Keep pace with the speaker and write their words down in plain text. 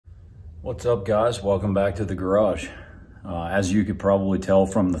What's up, guys? Welcome back to the garage. As you could probably tell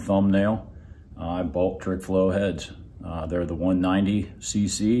from the thumbnail, I bought Trick Flow heads. They're the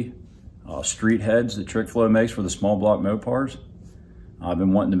 190cc street heads that Trick Flow makes for the small block Mopars. I've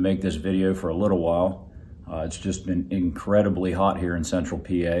been wanting to make this video for a little while. It's just been incredibly hot here in central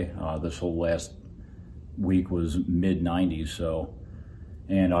PA. This whole last week was mid 90s, so.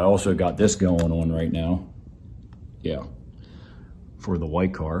 And I also got this going on right now. Yeah, for the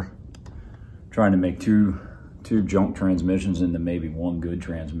white car. Trying to make two junk transmissions into maybe one good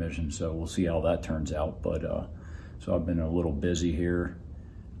transmission, so we'll see how that turns out. But so I've been a little busy here,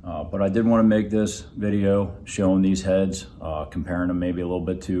 but I did want to make this video showing these heads, comparing them maybe a little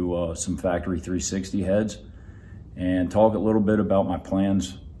bit to some factory 360 heads, and talk a little bit about my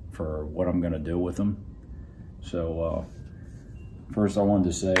plans for what I'm going to do with them. So first I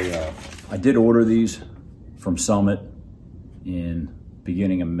wanted to say I did order these from Summit in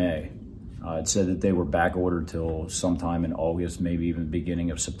beginning of May. It said that they were back ordered till sometime in August, maybe even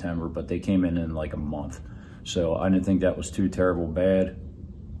beginning of September, but they came in like a month. So I didn't think that was too terrible bad,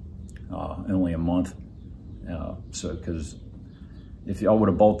 only a month. So, because if I would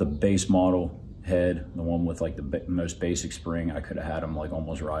have bought the base model head, the one with like the most basic spring, I could have had them like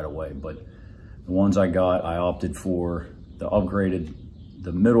almost right away. But the ones I got, I opted for the upgraded,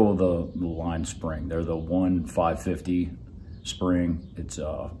 the middle of the line spring. They're the 550 spring. It's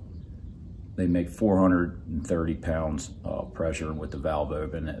they make 430 pounds pressure with the valve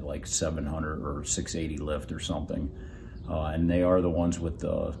open at like 700 or 680 lift or something. And they are the ones with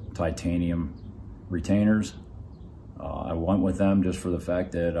the titanium retainers. I went with them just for the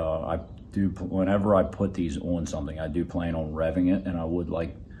fact that I do, whenever I put these on something, I do plan on revving it, and I would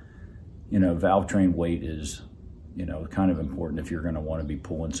like, you know, valve train weight is, you know, kind of important if you're gonna wanna be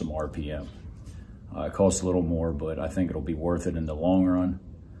pulling some RPM. It costs a little more, but I think it'll be worth it in the long run.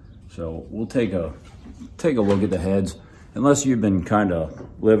 So we'll take a look at the heads. Unless you've been kind of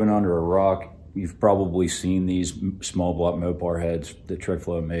living under a rock, you've probably seen these small block Mopar heads that Trick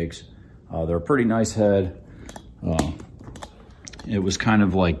Flow makes. They're a pretty nice head. It was kind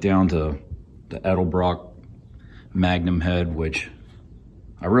of like down to the Edelbrock Magnum head, which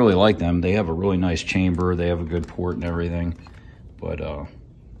I really like them. They have a really nice chamber. They have a good port and everything. But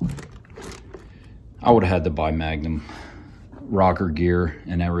I would have had to buy Magnum rocker gear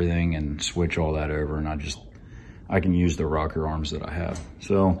and everything and switch all that over, and I can use the rocker arms that I have.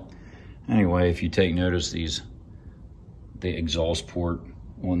 So anyway, if you take notice, the exhaust port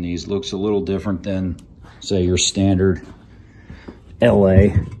on these looks a little different than, say, your standard LA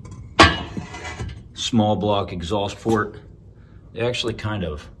small block exhaust port. They actually kind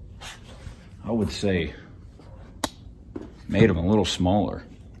of, I would say, made them a little smaller,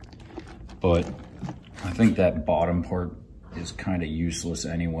 but I think that bottom part is kind of useless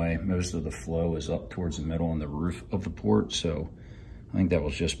anyway. Most of the flow is up towards the middle and the roof of the port, so I think that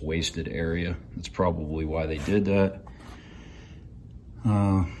was just wasted area. That's probably why they did that.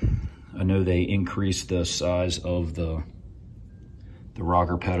 I know they increased the size of the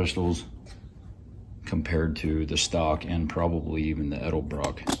rocker pedestals compared to the stock and probably even the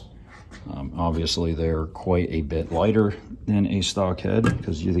Edelbrock. Obviously they're quite a bit lighter than a stock head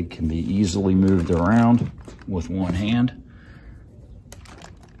because they can be easily moved around with one hand.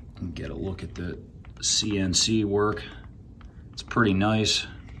 And get a look at the CNC work. It's pretty nice.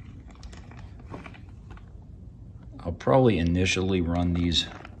 I'll probably initially run these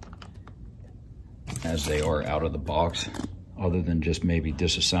as they are out of the box, other than just maybe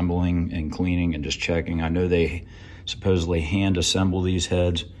disassembling and cleaning and just checking. I know they supposedly hand assemble these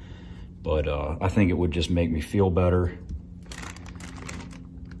heads, but I think it would just make me feel better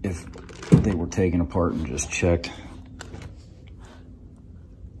if they were taken apart and just checked.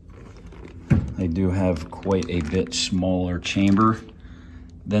 They do have quite a bit smaller chamber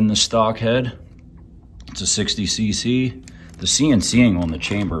than the stock head. It's a 60cc. The CNCing on the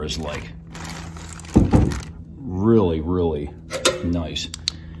chamber is like really, really nice.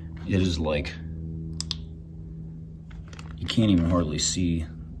 It is like, you can't even hardly see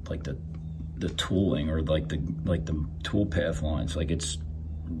like the tooling or like the tool path lines. Like, it's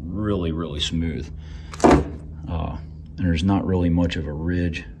really, really smooth. And there's not really much of a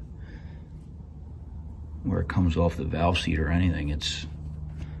ridge where it comes off the valve seat or anything. It's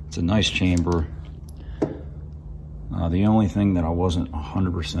a nice chamber. The only thing that I wasn't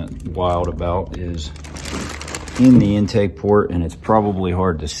 100% wild about is in the intake port, and it's probably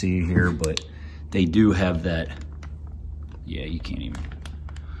hard to see here, but they do have that, yeah, you can't even,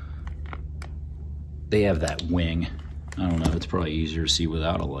 they have that wing. I don't know, it's probably easier to see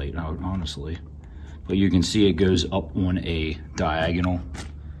without a light, honestly. But you can see it goes up on a diagonal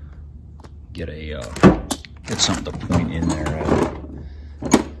get something to point in there at.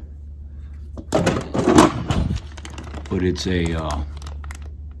 But it's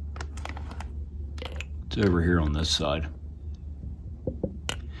over here on this side.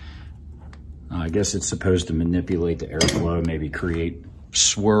 I guess it's supposed to manipulate the airflow, maybe create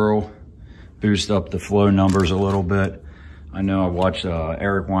swirl, boost up the flow numbers a little bit. I know I watched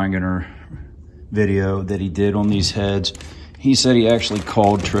Eric Wangener video that he did on these heads. He said he actually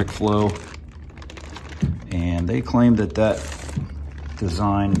called Trick Flow, and they claimed that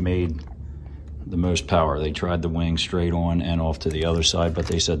design made the most power. They tried the wing straight on and off to the other side, but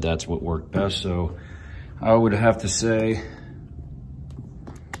they said that's what worked best. So I would have to say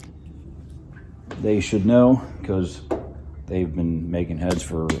they should know, because they've been making heads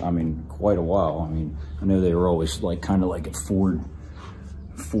for, I mean, quite a while. I mean, I know they were always like kind of like a Ford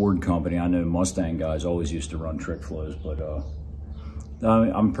company. I know Mustang guys always used to run Trick Flows, but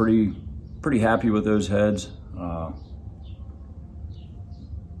I'm pretty happy with those heads. We'll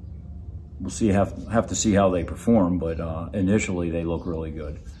have to see how they perform, but initially they look really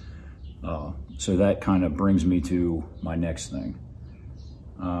good. So that kind of brings me to my next thing.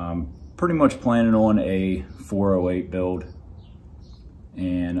 Pretty much planning on a 408 build,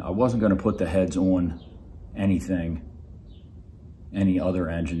 and I wasn't going to put the heads on any other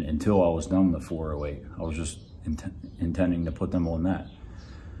engine until I was done with the 408. I was just intending to put them on that,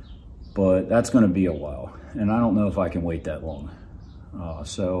 but that's going to be a while, and I don't know if I can wait that long.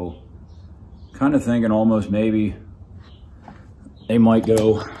 So kind of thinking almost maybe they might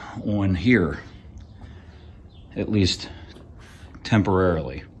go on here, at least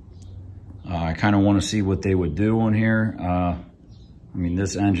temporarily. I kind of want to see what they would do on here. I mean,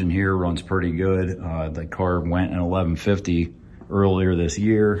 this engine here runs pretty good. The car went in 1150 earlier this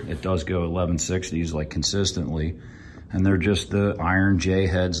year. It does go 1160s like consistently, and they're just the iron J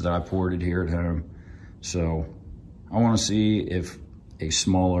heads that I ported here at home. So I want to see if a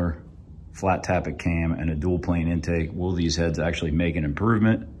smaller flat tappet cam and a dual plane intake, will these heads actually make an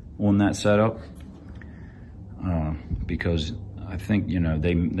improvement on that setup? Because I think, you know,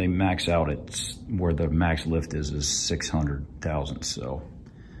 they max out at where the max lift is 600 thousandths. So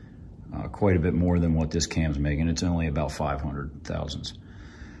quite a bit more than what this cam's making. It's only about 500 thousandths.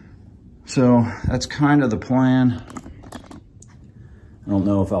 So that's kind of the plan. I don't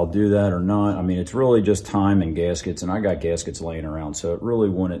know if I'll do that or not. I mean, it's really just time and gaskets, and I got gaskets laying around, so it really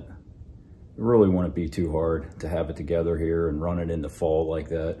wouldn't be too hard to have it together here and run it in the fall like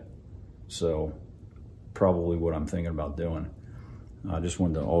that. So probably what I'm thinking about doing. I just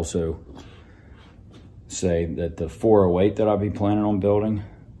wanted to also say that the 408 that I'll be planning on building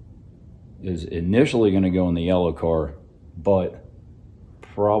is initially going to go in the yellow car, but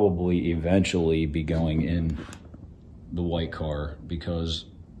probably eventually be going in the white car, because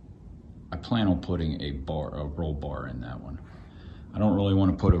I plan on putting a roll bar in that one. I don't really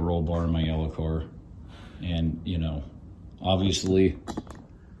want to put a roll bar in my yellow car. And, you know, obviously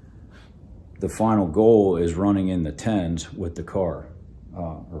the final goal is running in the 10s with the car,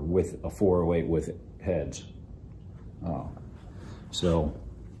 or with a 408 with heads. So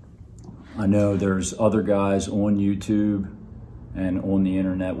I know there's other guys on YouTube and on the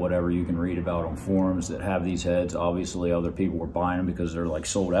internet, whatever you can read about on forums, that have these heads. Obviously other people were buying them because they're like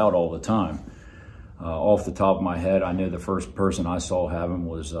sold out all the time. Off the top of my head, I know the first person I saw have them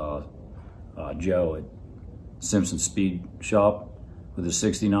was Joe at Simpson Speed Shop with a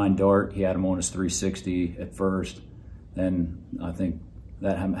 69 Dart. He had them on his 360 at first. Then I think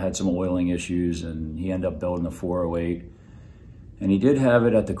that had some oiling issues, and he ended up building a 408. And he did have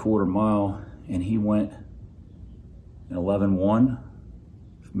it at the quarter mile, and he went an 11.1,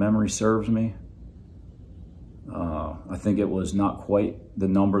 if memory serves me. I think it was not quite the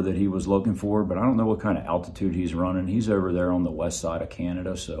number that he was looking for, but I don't know what kind of altitude he's running. He's over there on the west side of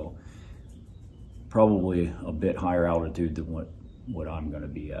Canada, so probably a bit higher altitude than what I'm going to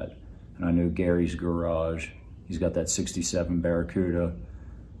be at. And I know Gary's garage, he's got that 67 Barracuda.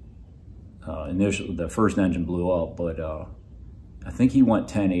 Initially, the first engine blew up, but I think he went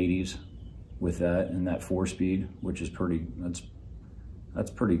 1080s with that and that 4-speed, which is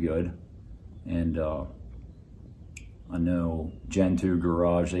that's pretty good. And I know Gen 2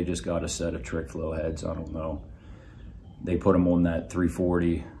 Garage, they just got a set of Trick Flow heads. I don't know. They put them on that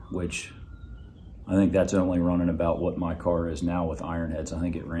 340, which I think that's only running about what my car is now with iron heads. I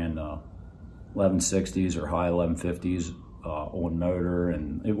think it ran 1160s or high 1150s on motor,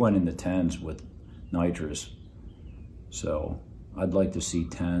 and it went into 10s with nitrous. So I'd like to see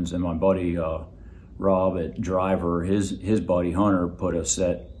 10s. And my buddy Rob at Driver, his buddy Hunter put a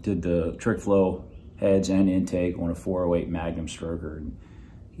set, did the Trick Flow heads and intake on a 408 Magnum stroker. And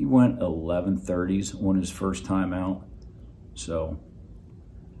He went 1130s on his first time out. So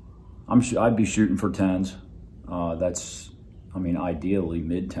I'd be shooting for 10s. I mean, ideally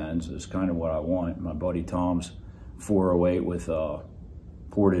mid-10s is kind of what I want. My buddy Tom's 408 with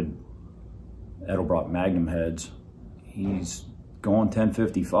ported Edelbrock Magnum heads. He's going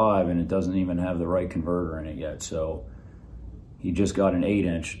 1055 and it doesn't even have the right converter in it yet. So he just got an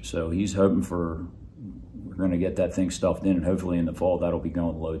 8-inch. So he's hoping we're going to get that thing stuffed in, and hopefully in the fall that'll be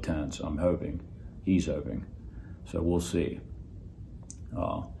going low 10s. I'm hoping. He's hoping. So we'll see.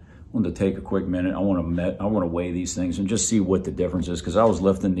 I wanted to take a quick minute. I want to weigh these things and just see what the difference is, because I was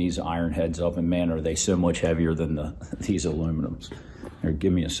lifting these iron heads up and man, are they so much heavier than these aluminums. Here,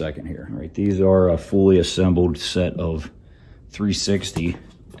 give me a second here. All right, these are a fully assembled set of 360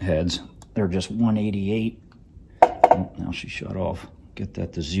 heads. They're just 188. Oh, now she shut off. Get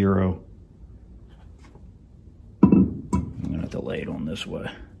that to 0. I'm gonna have to lay it on this way.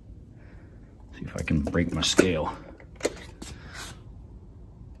 See if I can break my scale.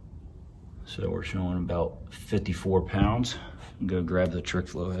 So we're showing about 54 pounds. Go grab the trick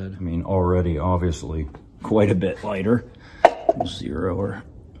flow head. I mean, already obviously quite a bit lighter. We'll 0 her.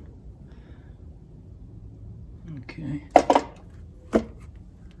 Okay.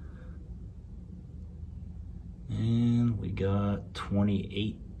 And we got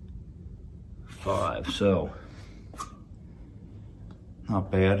 28.5. So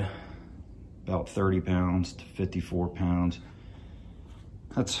not bad. About 30 pounds to 54 pounds.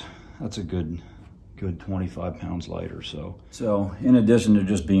 That's a good 25 pounds lighter. So in addition to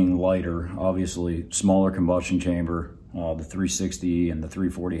just being lighter, obviously smaller combustion chamber, the 360 and the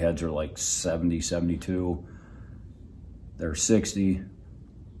 340 heads are like 70, 72. They're 60.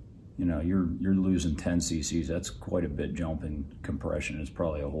 You know, you're losing 10 cc's. That's quite a bit jump in compression. It's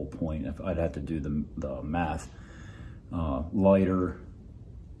probably a whole point if I'd have to do the math. Lighter,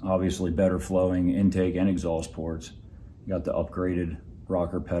 obviously better flowing intake and exhaust ports. You got the upgraded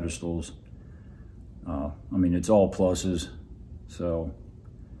rocker pedestals. I mean, it's all pluses. So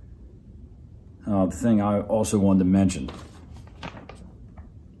the thing I also wanted to mention,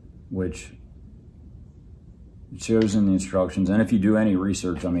 which it shows in the instructions, and if you do any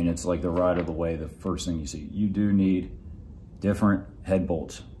research, I mean, it's like the right of the way, the first thing you see. You do need different head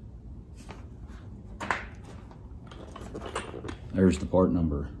bolts. There's the part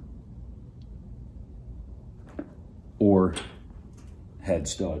number. Or head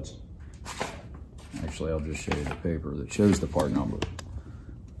studs. Actually, I'll just show you the paper that shows the part number.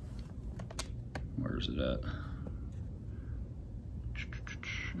 Where's it at?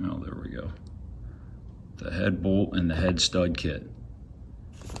 Oh, there we go. The head bolt and the head stud kit.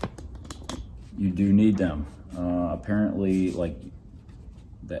 You do need them. Apparently, like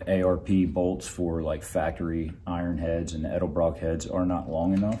the ARP bolts for like factory iron heads and the Edelbrock heads are not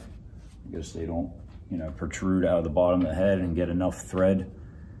long enough. I guess they don't, you know, protrude out of the bottom of the head and get enough threads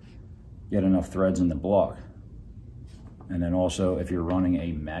in the block. And then also, if you're running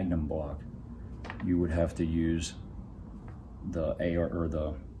a Magnum block, you would have to use the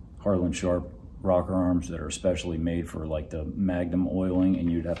the Harlan Sharp rocker arms that are specially made for like the Magnum oiling,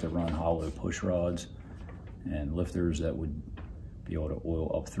 and you'd have to run hollow push rods and lifters that would be able to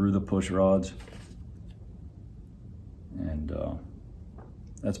oil up through the push rods. And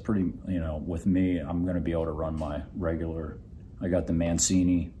that's pretty, you know, with me, I'm gonna be able to run my regular, I got the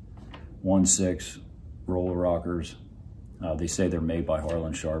Mancini 1.6 roller rockers. They say they're made by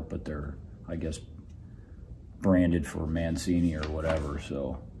Harlan Sharp, but they're, I guess, branded for Mancini or whatever.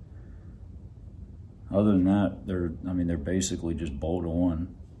 So other than that, they're basically just bolt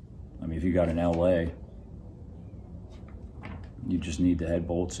on. I mean, if you got an LA, you just need the head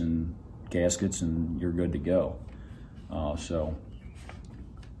bolts and gaskets and you're good to go. So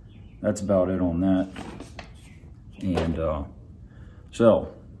that's about it on that. And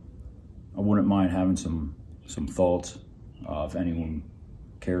so I wouldn't mind having some thoughts if anyone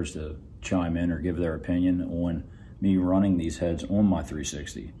cares to chime in or give their opinion on me running these heads on my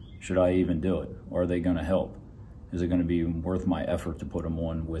 360. Should I even do it? Are they going to help? Is it going to be worth my effort to put them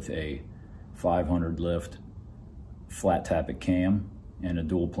on with a 500 lift flat tappet cam and a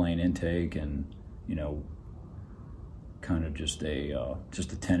dual plane intake, and, you know, kind of just a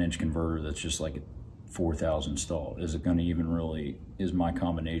 10-inch converter that's just like a 4,000 stall? Is it going to even really, is my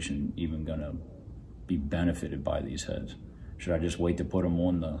combination even going to be benefited by these heads? Should I just wait to put them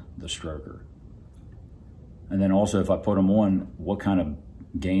on the stroker? And then also, if I put them on, what kind of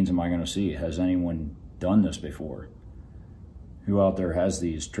gains am I going to see? Has anyone done this before? Who out there has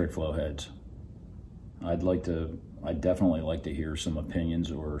these trick flow heads? I'd definitely like to hear some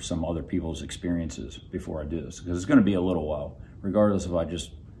opinions or some other people's experiences before I do this, because it's going to be a little while. Regardless if I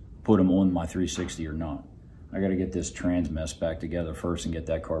just put them on my 360 or not. I got to get this trans mess back together first and get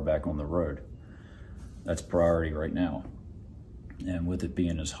that car back on the road. That's priority right now. And with it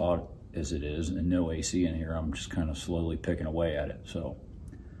being as hot as it is and no AC in here, I'm just kind of slowly picking away at it. So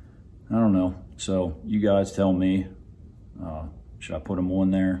I don't know. So you guys tell me, should I put them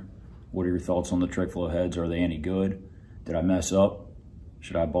on there? What are your thoughts on the Trick Flow heads? Are they any good? Did I mess up?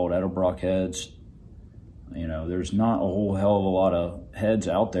 Should I bolt Edelbrock heads? You know, there's not a whole hell of a lot of heads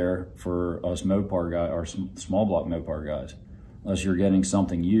out there for us Mopar guys or small block Mopar guys. Unless you're getting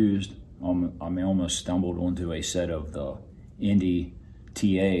something used. I mean, almost stumbled onto a set of the Indy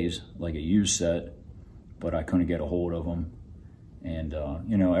TAs, like a used set, but I couldn't get a hold of them. And,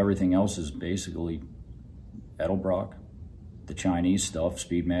 you know, everything else is basically Edelbrock, the Chinese stuff,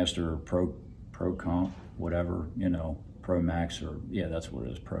 Speedmaster, Pro Comp, whatever, you know, Pro Max, or yeah, that's what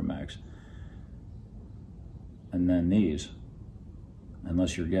it is, Pro Max. And then these,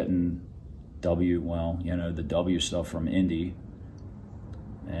 unless you're getting well, you know, the W stuff from Indy,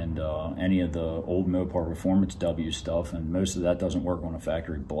 and any of the old Mopar Performance W stuff, and most of that doesn't work on a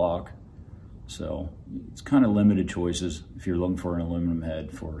factory block. So it's kind of limited choices if you're looking for an aluminum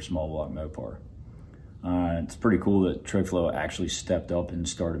head for a small block Mopar. It's pretty cool that Trick Flow actually stepped up and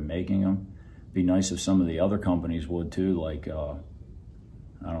started making them. Be nice if some of the other companies would too, like, I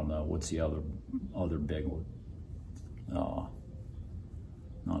don't know, what's the other big one?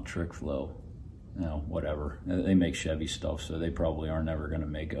 Not Trick Flow. No, whatever. They make Chevy stuff, so they probably are never going to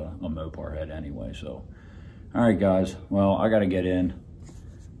make a Mopar head anyway. So, all right, guys. Well, I got to get in.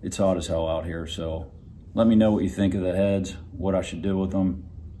 It's hot as hell out here, so let me know what you think of the heads, what I should do with them,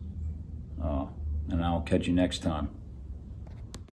 and I'll catch you next time.